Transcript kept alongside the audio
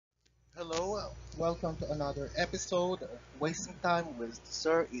Hello, welcome to another episode of Wasting Time with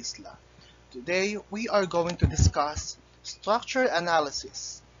Sir Isla. Today we are going to discuss structure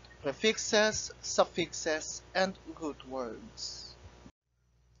analysis, prefixes, suffixes, and root words.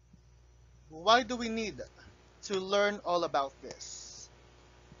 Why do we need to learn all about this?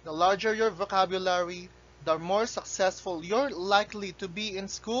 The larger your vocabulary, the more successful you're likely to be in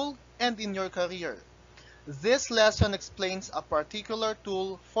school and in your career. This lesson explains a particular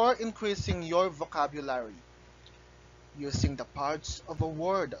tool for increasing your vocabulary, using the parts of a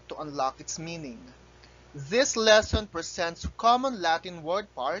word to unlock its meaning. This lesson presents common Latin word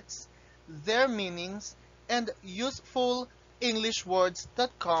parts, their meanings, and useful English words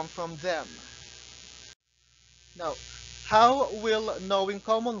that come from them. Now, how will knowing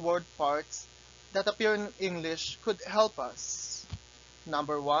common word parts that appear in English could help us?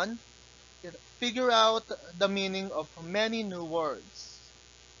 Number one, figure out the meaning of many new words.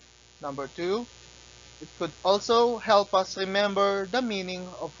 Number two, it could also help us remember the meaning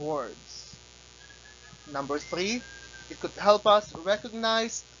of words. Number three, it could help us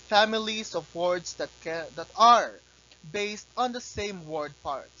recognize families of words that are based on the same word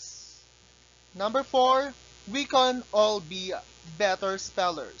parts. Number four, we can all be better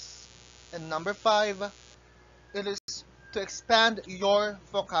spellers. And number five, it is to expand your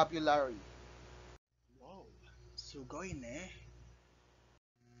vocabulary. Wow, sugoi ne.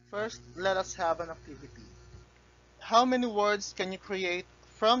 First, let us have an activity. How many words can you create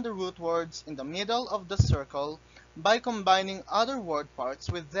from the root words in the middle of the circle by combining other word parts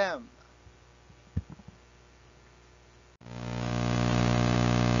with them?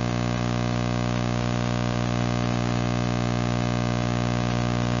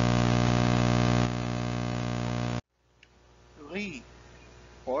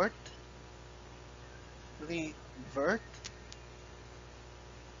 Report, revert,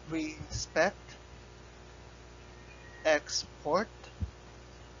 respect, export,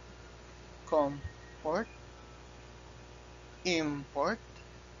 comport, import,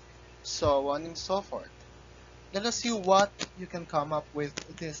 so on and so forth. Let us see what you can come up with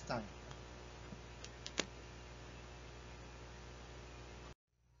this time.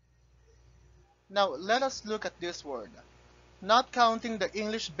 Now let us look at this word. Not counting the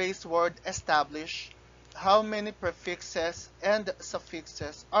English-based word establish, how many prefixes and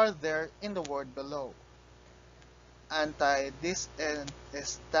suffixes are there in the word below?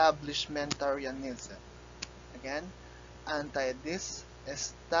 Anti-disestablishmentarianism. Again,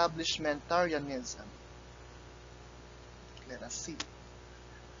 anti-disestablishmentarianism. Let us see.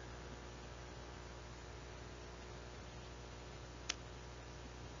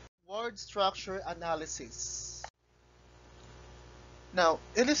 Word structure analysis. Now,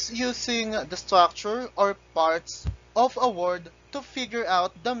 it is using the structure or parts of a word to figure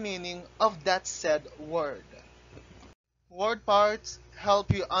out the meaning of that said word. Word parts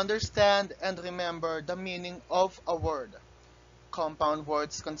help you understand and remember the meaning of a word. Compound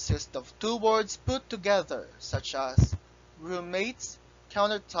words consist of two words put together, such as roommates,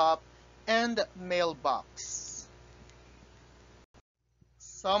 countertop, and mailbox.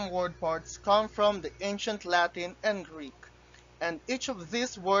 Some word parts come from the ancient Latin and Greek, and each of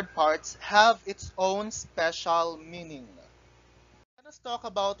these word parts have its own special meaning. Let us talk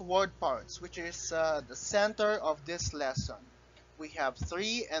about word parts, which is the center of this lesson. We have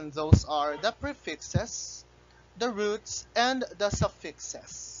three, and those are the prefixes, the roots, and the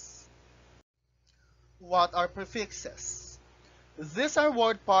suffixes. What are prefixes? These are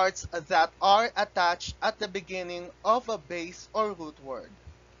word parts that are attached at the beginning of a base or root word.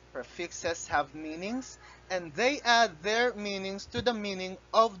 Prefixes have meanings, and they add their meanings to the meaning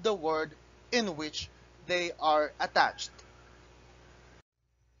of the word in which they are attached.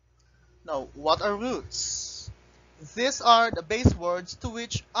 Now, what are roots? These are the base words to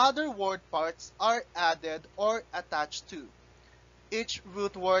which other word parts are added or attached to. Each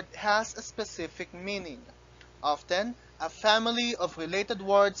root word has a specific meaning. Often, a family of related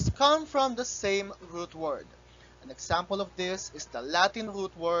words come from the same root word. An example of this is the Latin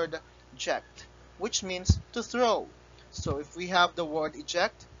root word eject, which means to throw. So if we have the word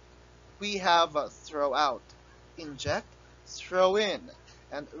eject, we have throw out, inject, throw in,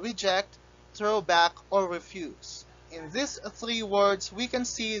 and reject, throw back or refuse. In these three words, we can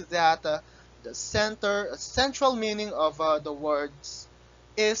see that the central meaning of the words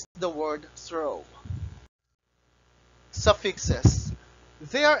is the word throw. Suffixes.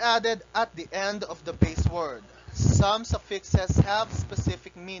 They are added at the end of the base word. Some suffixes have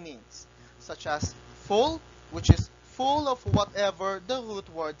specific meanings, such as full, which is full of whatever the root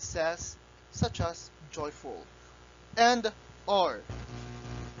word says, such as joyful, and or.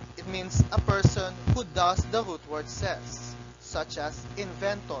 It means a person who does the root word says, such as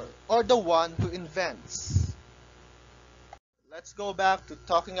inventor or the one who invents. Let's go back to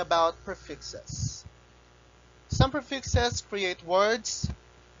talking about prefixes. Some prefixes create words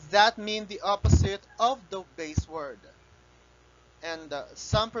that mean the opposite of the base word. And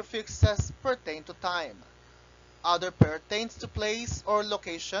some prefixes pertain to time. Other pertains to place or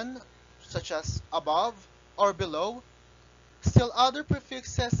location, such as above or below. Still other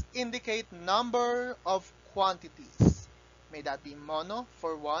prefixes indicate number of quantities. May that be mono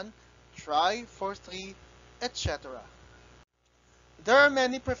for one, tri for three, etc. There are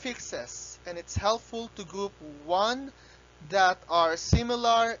many prefixes, and it's helpful to group one that are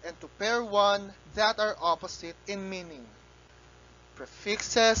similar and to pair one that are opposite in meaning.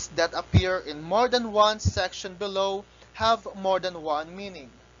 Prefixes that appear in more than one section below have more than one meaning.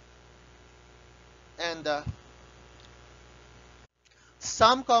 And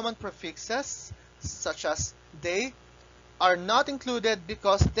some common prefixes, such as they, are not included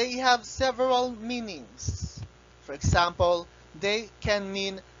because they have several meanings. For example, they can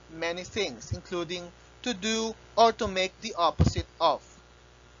mean many things, including to do or to make the opposite of.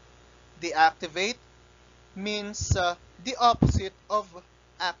 Deactivate means the opposite of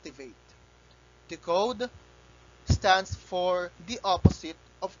activate. Decode stands for the opposite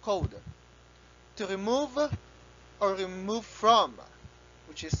of code. To remove or remove from,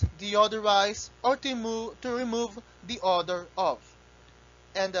 which is deodorize or to remove the odor of.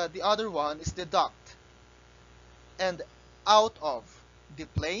 And the other one is deduct. And out of,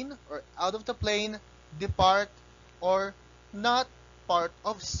 deplane or out of the plane, depart or not part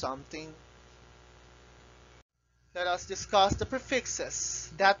of something. Let us discuss the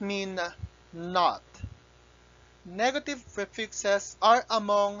prefixes that mean not. Negative prefixes are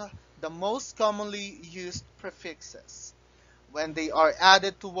among the most commonly used prefixes. When they are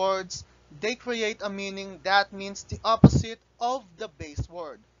added to words, they create a meaning that means the opposite of the base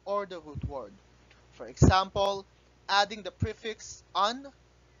word or the root word. For example, adding the prefix "un"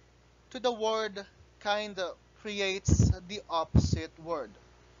 to the word kind creates the opposite word.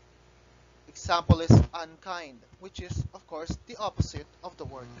 Example is unkind, which is, of course, the opposite of the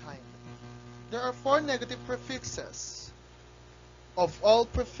word kind. There are four negative prefixes. Of all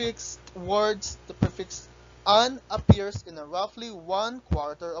prefixed words, the prefix "un" appears in a roughly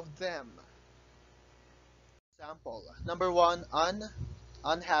 1/4 of them. Example, number 1,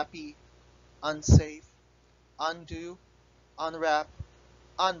 unhappy, unsafe, undo, unwrap,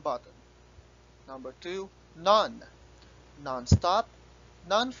 unbutton. Number 2, non, non-stop,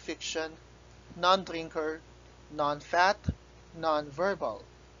 non-fiction, non-drinker, non-fat, non-verbal.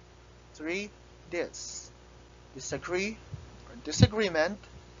 3, disagree or disagreement,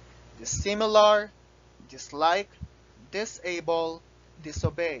 dissimilar, dislike, disable,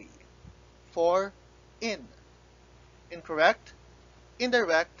 disobey. 4, incorrect,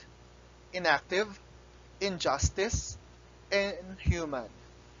 indirect, inactive, injustice, inhuman.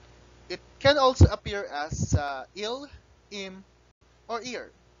 It can also appear as ill, im, or ear,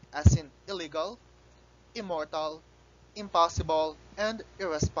 as in illegal, immortal, impossible, and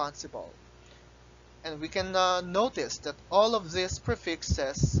irresponsible. And we can notice that all of these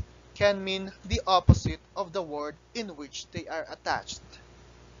prefixes can mean the opposite of the word in which they are attached.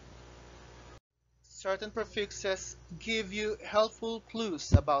 Certain prefixes give you helpful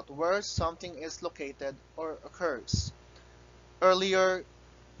clues about where something is located or occurs. Earlier,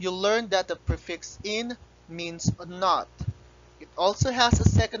 you learned that the prefix "in" means not. It also has a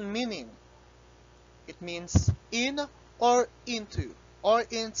second meaning. It means in or into or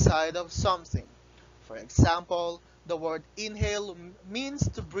inside of something. For example, the word inhale means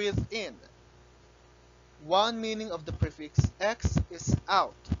to breathe in. One meaning of the prefix "ex" is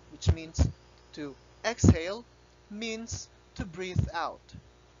out, which means to exhale means to breathe out.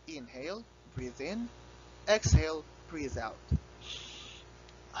 Inhale, breathe in. Exhale, breathe out.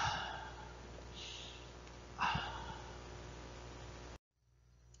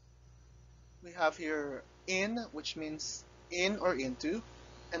 We have here "in", which means in or into,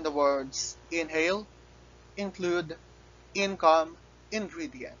 and the words inhale, include, income,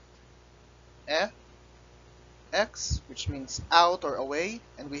 ingredient. E, X, which means out or away,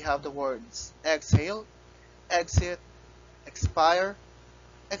 and we have the words exhale, exit, expire,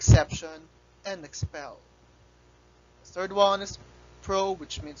 exception, and expel. The third one is pro,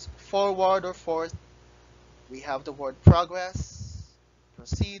 which means forward or forth. We have the word progress,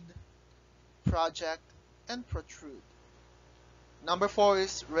 proceed, project, and protrude. Number 4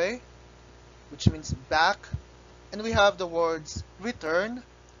 is re, which means back, and we have the words return,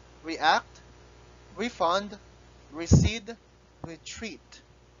 react, refund, recede, retreat.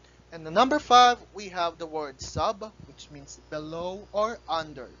 And the number 5, we have the word sub, which means below or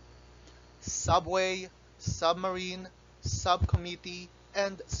under. Subway, submarine, subcommittee,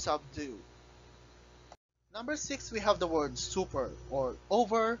 and subdue. Number 6, we have the word super, or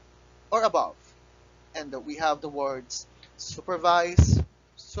over, or above. And we have the words supervise,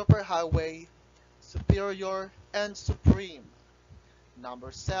 superhighway, superior, and supreme.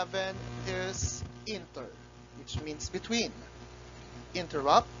 Number 7 is inter, which means between.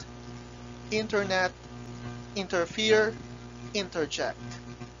 Interrupt, internet, interfere, interject.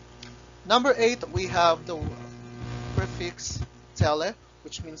 Number 8, we have the prefix tele,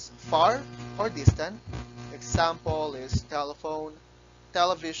 which means far or distant. Example is telephone,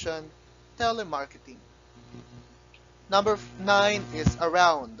 television, telemarketing. Number 9 is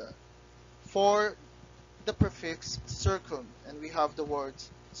around. For the prefix circum, and we have the words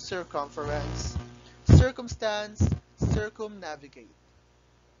circumference, circumstance, circumnavigate.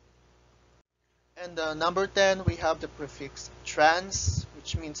 And number 10, we have the prefix trans,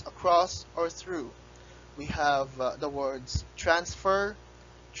 which means across or through. We have the words transfer,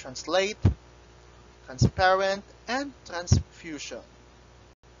 translate, transparent, and transfusion.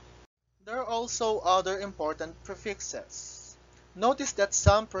 There are also other important prefixes. Notice that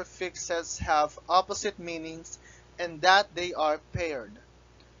some prefixes have opposite meanings and that they are paired.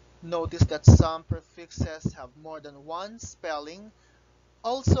 Notice that some prefixes have more than one spelling.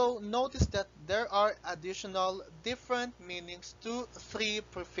 Also, notice that there are additional different meanings to 3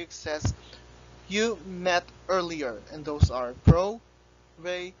 prefixes you met earlier, and those are pro,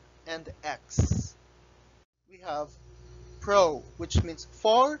 re, and ex. We have pro, which means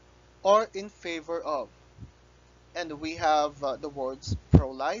for or in favor of. And we have the words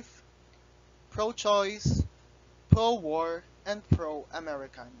pro-life, pro-choice, pro-war, and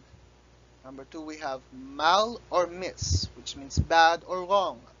pro-American. Number 2, we have mal or mis, which means bad or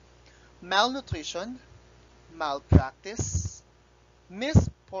wrong. Malnutrition, malpractice,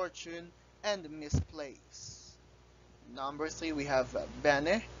 misfortune, and misplace. Number 3, we have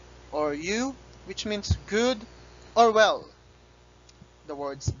bene or you, which means good or well. The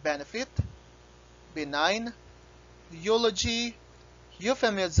words benefit, benign, eulogy,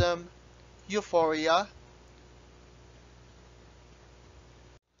 euphemism, euphoria.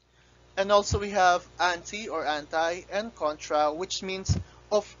 And also we have anti or anti and contra, which means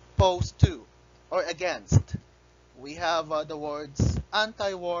opposed to or against. We have the words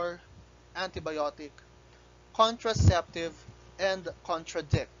anti-war, antibiotic, contraceptive, and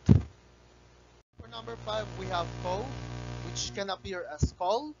contradict. For number 5, we have co, which can appear as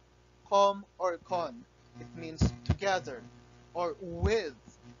col, com, or con. It means together or with.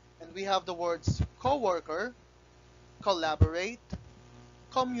 And we have the words co-worker, collaborate,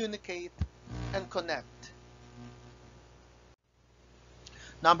 communicate, and connect.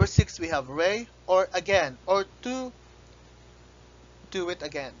 Number 6, we have re or again or to do it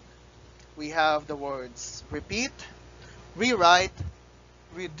again. We have the words repeat, rewrite,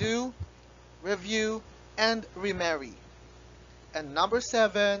 redo, review, and remarry. And number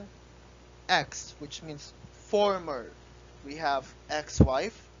 7, ex, which means former. We have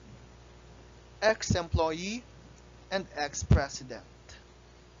ex-wife, ex-employee, and ex-president.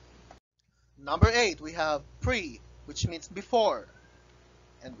 Number 8, we have pre, which means before.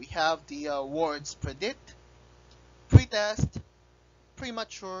 And we have the words predict, pretest,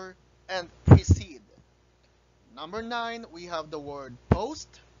 premature, and precede. Number 9, we have the word post.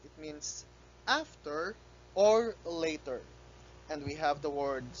 It means after or later. And we have the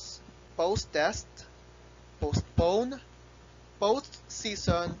words post-test, postpone,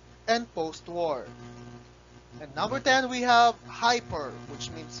 post-season, and post-war. And number 10, we have hyper,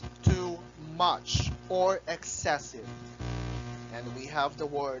 which means too much or excessive. And we have the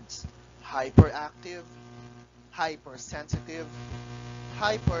words hyperactive, hypersensitive,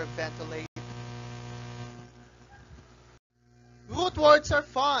 hyperventilate. Root words are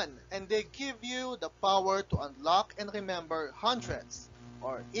fun, and they give you the power to unlock and remember hundreds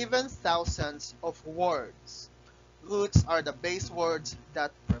or even thousands of words. Roots are the base words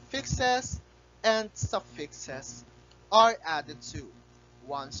that prefixes and suffixes are added to.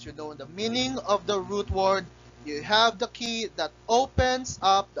 Once you know the meaning of the root word, you have the key that opens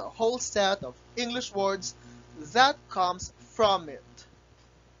up the whole set of English words that comes from it.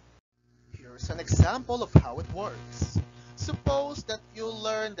 Here's an example of how it works. Suppose that you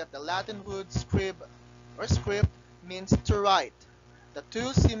learn that the Latin root scrib or script means to write. The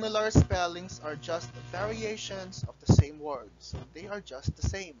two similar spellings are just variations of the same word, so they are just the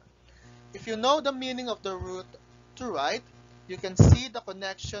same. If you know the meaning of the root to write, you can see the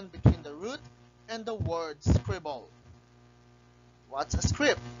connection between the root and the word scribble. What's a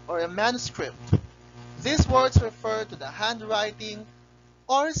script or a manuscript? These words refer to the handwriting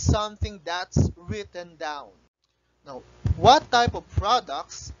or something that's written down. Now, what type of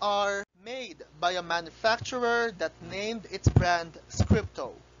products are made by a manufacturer that named its brand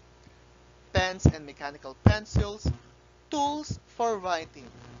Scripto? Pens and mechanical pencils, tools for writing.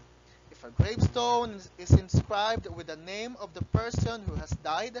 If a gravestone is inscribed with the name of the person who has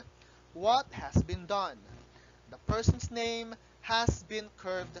died, what has been done? The person's name has been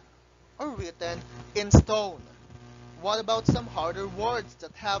carved or written in stone. What about some harder words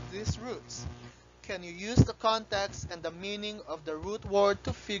that have these roots? Can you use the context and the meaning of the root word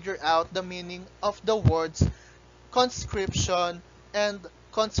to figure out the meaning of the words conscription and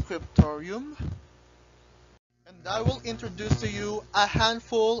conscriptorium? And I will introduce to you a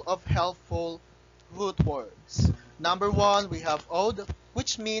handful of helpful root words. Number one, we have od,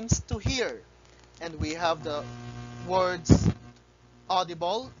 which means to hear. And we have the words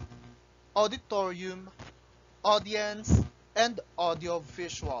audible, auditorium, audience, and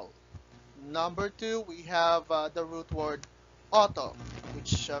audiovisual. Number two, we have the root word auto,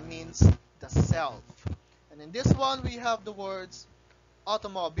 which means the self. And in this one, we have the words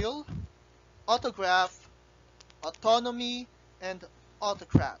automobile, autograph, autonomy, and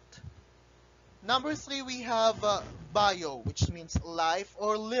autocrat. Number three, we have bio, which means life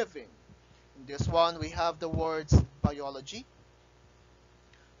or living. In this one, we have the words biology,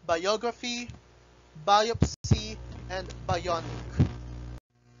 biography, biopsy, and bionic.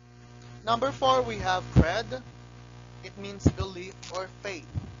 Number four, we have cred. It means belief or faith.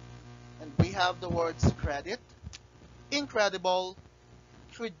 And we have the words credit, incredible,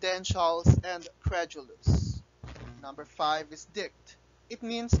 credentials, and credulous. Number five is dict. It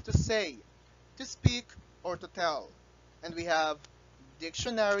means to say, to speak, or to tell. And we have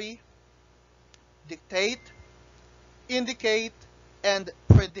dictionary, dictate, indicate, and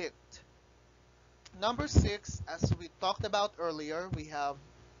predict. Number six, as we talked about earlier, we have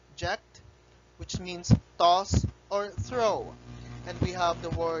eject, which means toss or throw. And we have the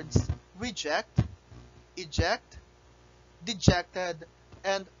words reject, eject, dejected,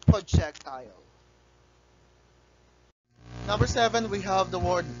 and projectile. Number seven, we have the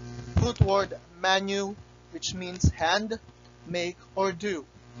root word manu, which means hand, make, or do.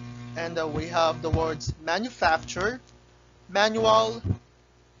 And we have the words manufacture, manual,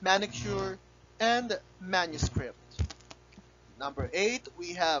 manicure, and manuscript. Number eight,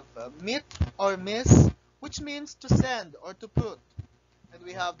 we have mit or miss, which means to send or to put. And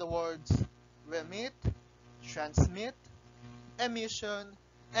we have the words remit, transmit, emission,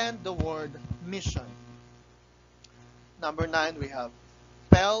 and the word mission. Number nine, we have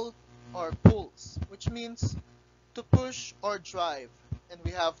pel or pulse, which means to push or drive. And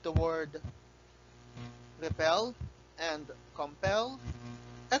we have the word repel and compel,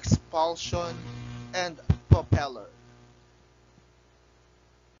 expulsion, and propeller.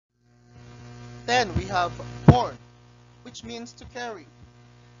 Then we have port, which means to carry.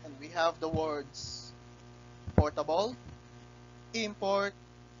 And we have the words portable, import,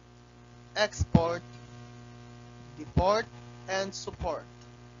 export, deport, and support.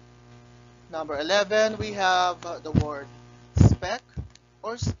 Number 11, we have the word spec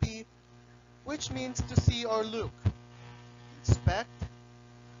or speak, which means to see or look. Inspect,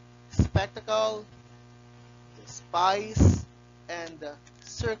 spectacle, despise, and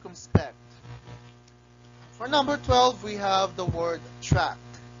circumspect. For number 12, we have the word tract,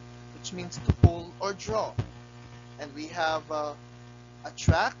 which means to pull or draw. And we have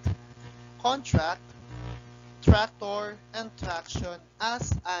attract, contract, tractor, and traction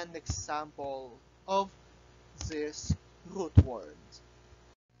as an example of these root words.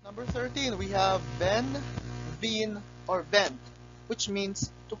 Number 13, we have ben, veen, or vent, which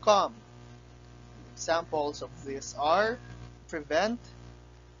means to come. Examples of these are prevent,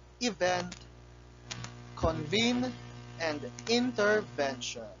 event, convene, and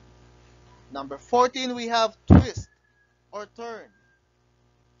intervention. Number 14, we have twist or turn.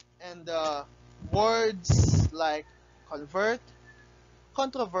 And words like convert,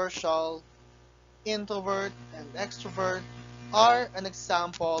 controversial, introvert, and extrovert are an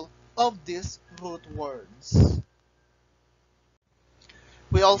example of these root words.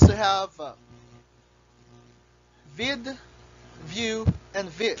 We also have vid, view, and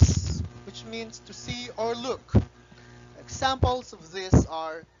vis, which means to see or look. Examples of this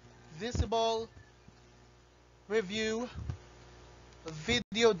are visible, review,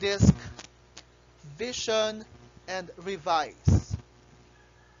 video disc, vision, and revise.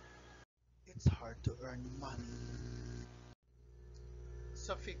 It's hard to earn money.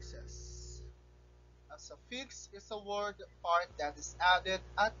 Suffixes. A Suffix is a word part that is added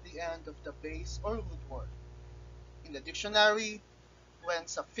at the end of the base or root word. In the dictionary, when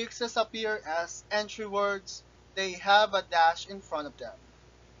suffixes appear as entry words, they have a dash in front of them.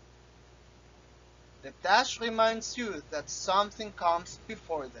 The dash reminds you that something comes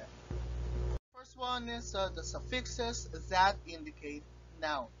before them. First one is the suffixes that indicate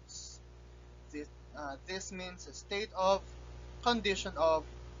nouns. This means a state of, condition of,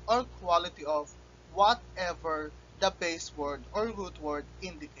 or quality of whatever the base word or root word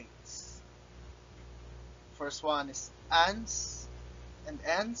indicates. First one is ans and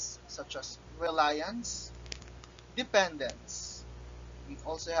ends, such as reliance, dependence. We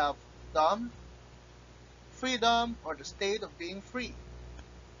also have dom, freedom or the state of being free,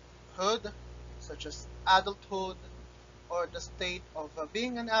 hood, such as adulthood or the state of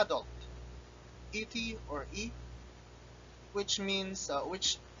being an adult, et or e, which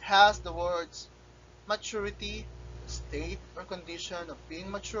has the words maturity, state or condition of being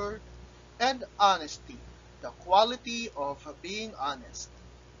mature, and honesty, the quality of being honest,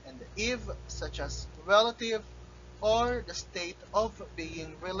 and the if, such as relative or the state of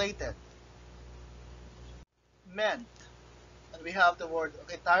being related. Meant, and we have the word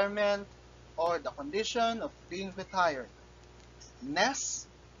retirement or the condition of being retired. Ness,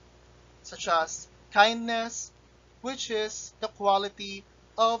 such as kindness, which is the quality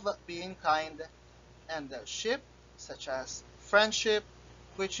of being kind, and the ship, such as friendship,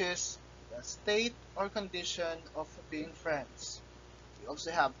 which is the state or condition of being friends. We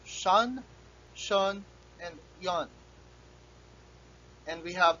also have shun, and yon. And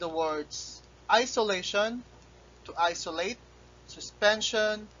we have the words isolation, to isolate,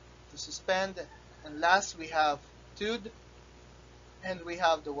 suspension, to suspend, and last we have tude, and we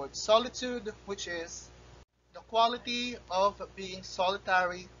have the word solitude, which is the quality of being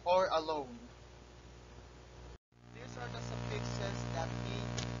solitary or alone. These are the suffixes that mean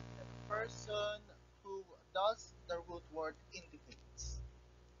that the person who does the root word indicates.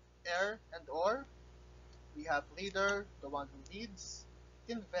 Er and or, we have leader, the one who leads,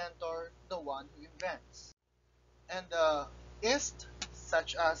 inventor, the one who invents. And ist,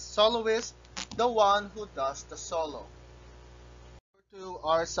 such as soloist, the one who does the solo. Number two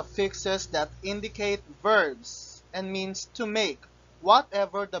are suffixes that indicate verbs and means to make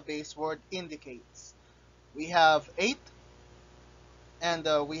whatever the base word indicates. We have ate, and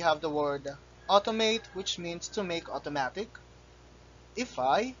we have the word automate, which means to make automatic.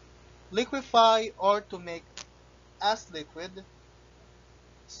 Ify, liquefy or to make as liquid.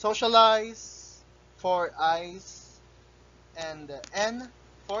 Socialize, for ice, and N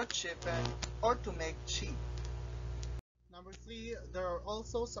for cheapen or to make cheap. Number three, there are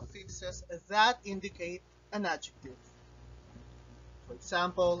also suffixes that indicate an adjective. For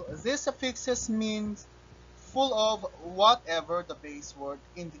example, these suffixes means full of whatever the base word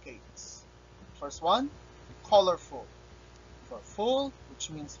indicates. First one, colorful. For full, which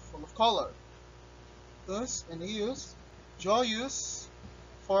means full of color. Us and eus, joyous,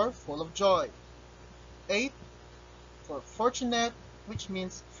 for full of joy. Eight, for fortunate, which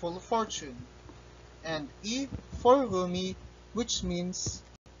means full of fortune. And E for roomy, which means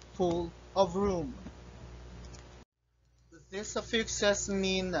full of room. These suffixes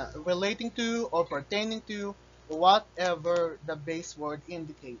mean relating to or pertaining to whatever the base word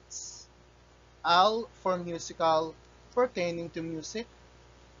indicates. Al for musical, pertaining to music.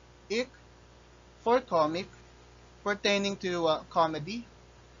 Ik for comic, pertaining to comedy.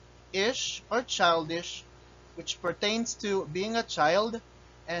 Ish or childish, which pertains to being a child.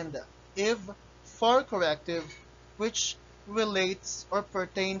 And if for corrective, which relates or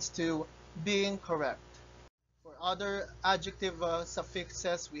pertains to being correct. For other adjective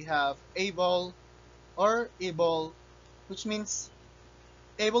suffixes, we have able or able, which means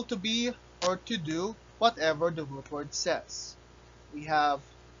able to be or to do whatever the root word says. We have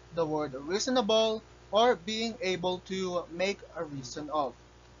the word reasonable or being able to make a reason of.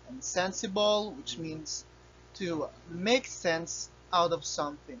 And sensible, which means to make sense out of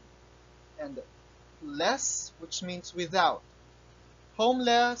something. And less, which means without.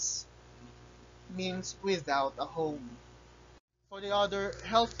 Homeless means without a home. For the other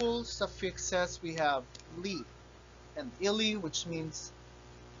helpful suffixes, we have li and illy, which means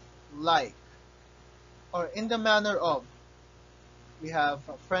like, or in the manner of. We have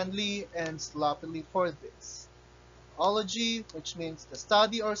friendly and sloppily for this. Ology, which means the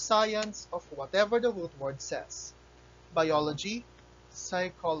study or science of whatever the root word says. Biology,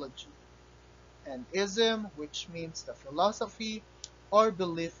 psychology. And ism, which means the philosophy or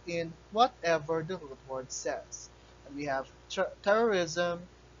belief in whatever the root word says. And we have terrorism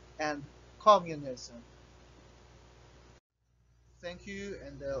and communism. Thank you,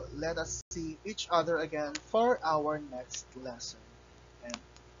 and let us see each other again for our next lesson. And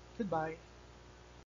goodbye.